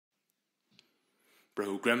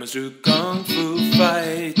Programmers do kung fu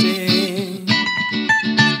fighting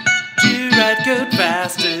to write code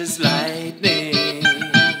fast as lightning.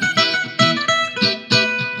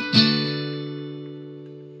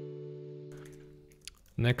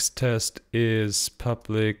 Next test is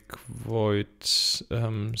public void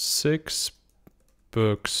 6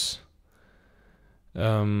 books.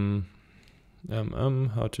 How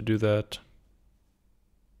to do that?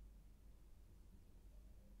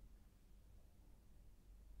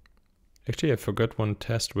 Actually, I forgot one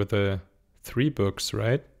test with 3 books,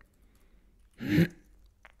 right?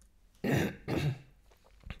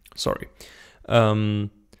 Sorry.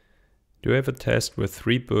 Do I have a test with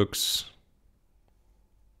 3 books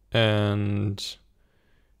and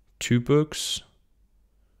 2 books,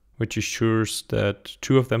 which ensures that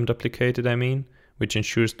 2 of them duplicated, which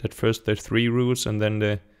ensures that first there are 3 rules and then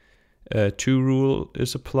the 2 rule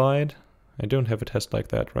is applied? I don't have a test like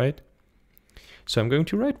that, right? So I'm going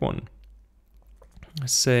to write one.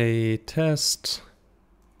 Say test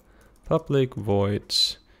public void.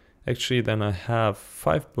 Actually, then I have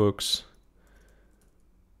 5 books,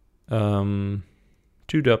 2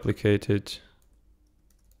 duplicated,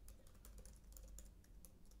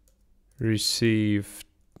 receive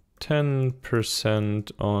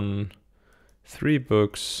 10% on 3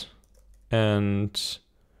 books and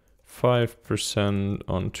 5%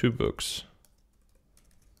 on 2 books.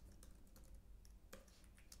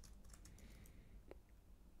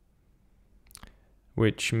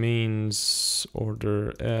 Which means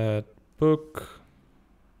order add book,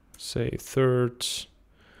 say 3rd,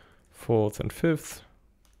 4th, and 5th.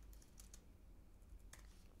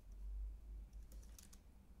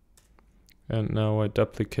 And now I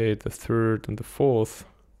duplicate the 3rd and the 4th.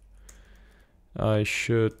 I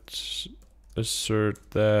should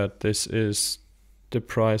assert that this is the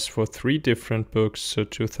price for 3 different books, so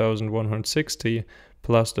 2,160,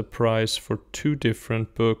 plus the price for 2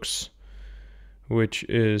 different books, which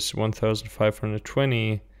is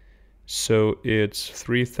 1,520, so it's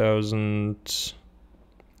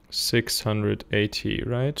 3,680,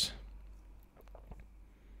 right?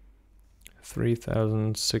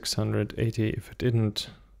 3,680, if I didn't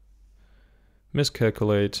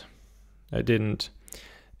miscalculate, I didn't.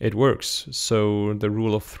 It works, so the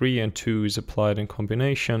rule of 3 and 2 is applied in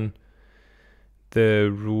combination.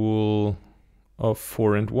 The rule of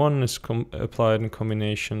 4 and 1 is applied in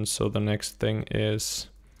combination, so the next thing is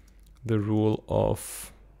the rule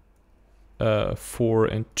of 4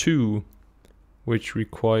 and 2, which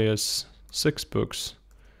requires 6 books.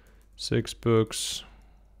 6 books,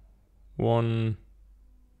 1,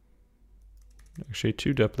 actually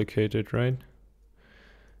 2 duplicated, right?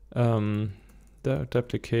 The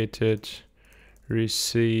duplicated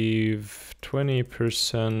receive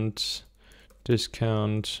 20%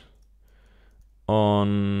 discount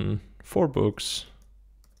on 4 books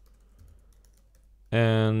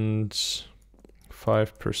and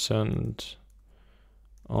 5%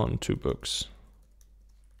 on 2 books.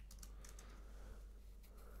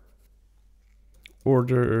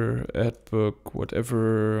 Order add book,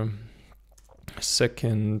 whatever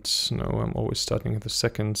second. No, I'm always starting at the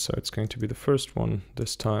second, so it's going to be the first one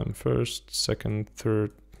this time. 1st, 2nd,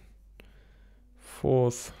 3rd,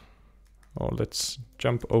 4th. Oh, let's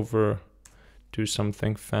jump over, do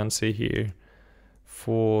something fancy here.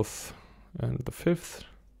 4th and the 5th.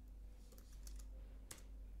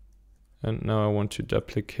 And now I want to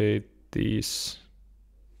duplicate these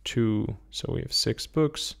 2, so we have 6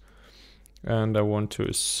 books. And I want to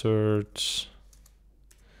assert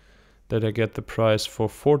that I get the price for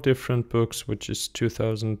 4 different books, which is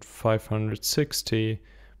 2,560,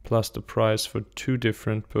 plus the price for 2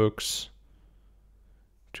 different books,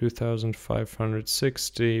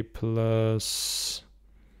 2,560 plus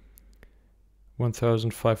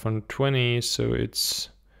 1,520, so it's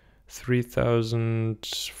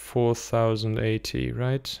 4,080,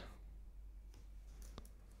 right?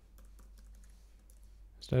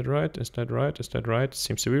 Is that right? Is that right? Is that right?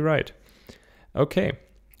 Seems to be right. Okay,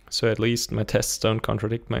 so at least my tests don't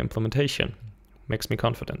contradict my implementation. Makes me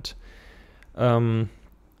confident.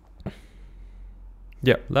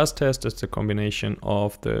 Yeah, last test is the combination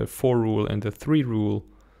of the 4 rule and the 3 rule.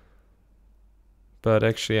 But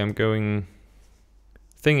actually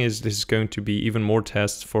thing is, this is going to be even more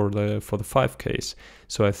tests for the 5 case.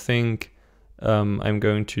 So I think I'm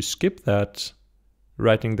going to skip that,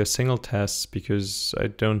 writing the single tests, because I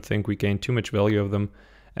don't think we gain too much value of them,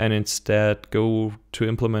 and instead go to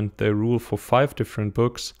implement the rule for 5 different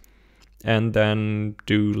books, and then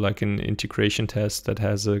do like an integration test that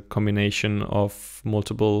has a combination of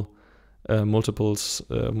multiple multiple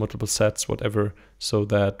sets, whatever, so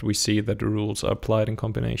that we see that the rules are applied in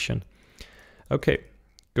combination. Okay,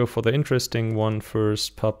 go for the interesting one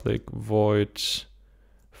first. Public void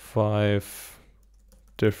 5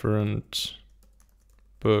 different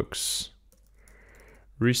books.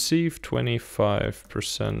 Receive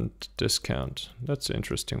 25% discount. That's an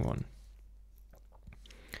interesting one.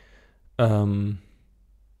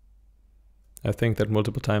 I think that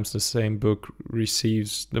multiple times the same book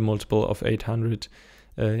receives the multiple of 800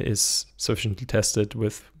 is sufficiently tested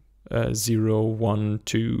with 0, 1,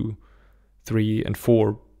 2, 3, and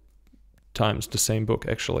 4 times the same book,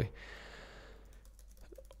 actually.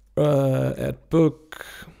 At book,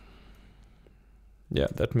 yeah,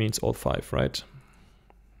 that means all 5, right?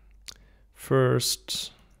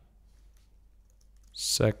 First,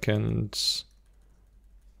 second,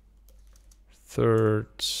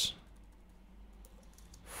 third,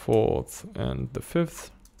 fourth, and the 5th.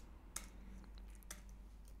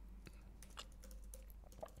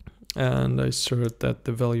 And I assert that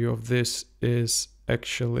the value of this is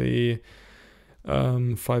actually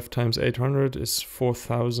 5 times 800 is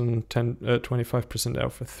 4,000, 25%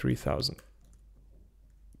 alpha 3,000.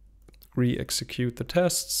 Re-execute the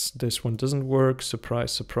tests. This one doesn't work.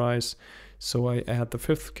 Surprise, surprise. So I add the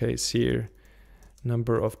 5th case here.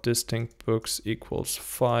 Number of distinct books equals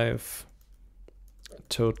 5.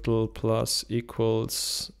 Total plus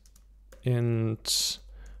equals int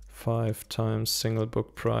 5 times single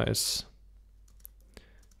book price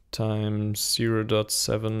times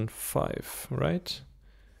 0.75, right?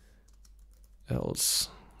 Else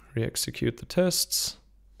re-execute the tests,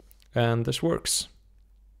 and this works.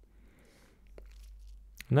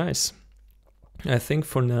 Nice. I think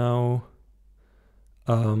for now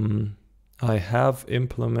I have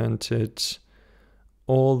implemented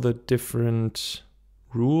all the different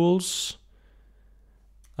rules.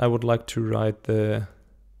 I would like to write the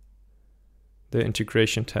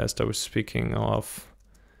integration test I was speaking of.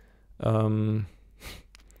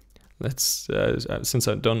 Let's since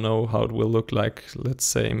I don't know how it will look like, let's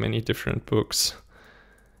say many different books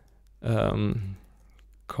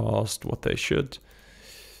cost what they should.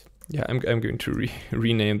 Yeah, I'm going to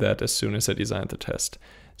rename that as soon as I design the test.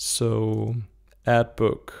 So add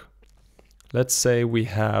book. Let's say we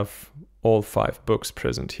have all 5 books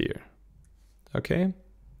present here. Okay.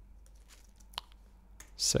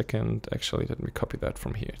 Second, actually, let me copy that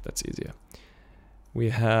from here. That's easier.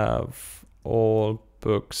 We have all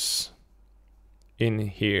books in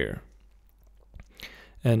here.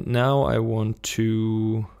 And now I want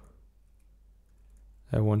to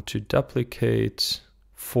duplicate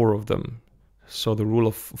 4 of them. So the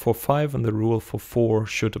rule for 5 and the rule for 4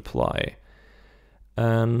 should apply.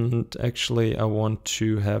 And actually I want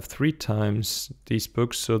to have 3 times these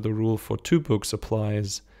books, so the rule for 2 books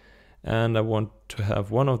applies. And I want to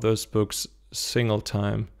have one of those books single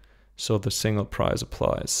time, so the single price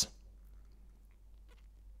applies.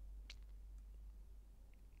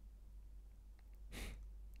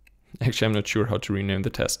 Actually, I'm not sure how to rename the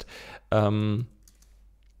test.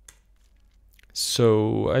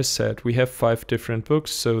 So I said we have 5 different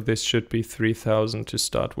books, so this should be 3,000 to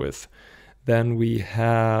start with. Then we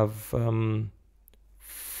have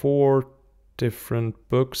 4 different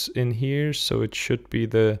books in here, so it should be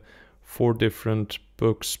the 4 different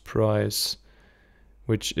books price,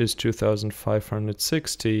 which is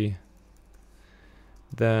 2,560.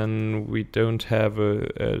 Then we don't have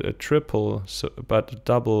a triple, but a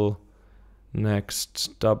double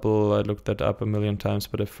next. Double, I looked that up a million times,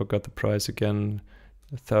 but I forgot the price again,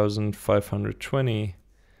 1,520.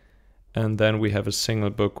 And then we have a single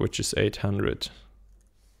book, which is 800.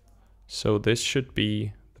 So this should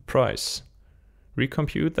be the price.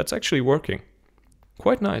 Recompute, that's actually working.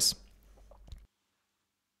 Quite nice.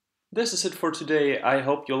 This is it for today. I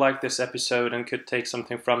hope you liked this episode and could take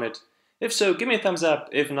something from it. If so, give me a thumbs up.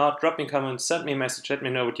 If not, drop me a comment, send me a message, let me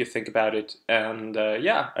know what you think about it. And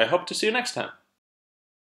yeah, I hope to see you next time.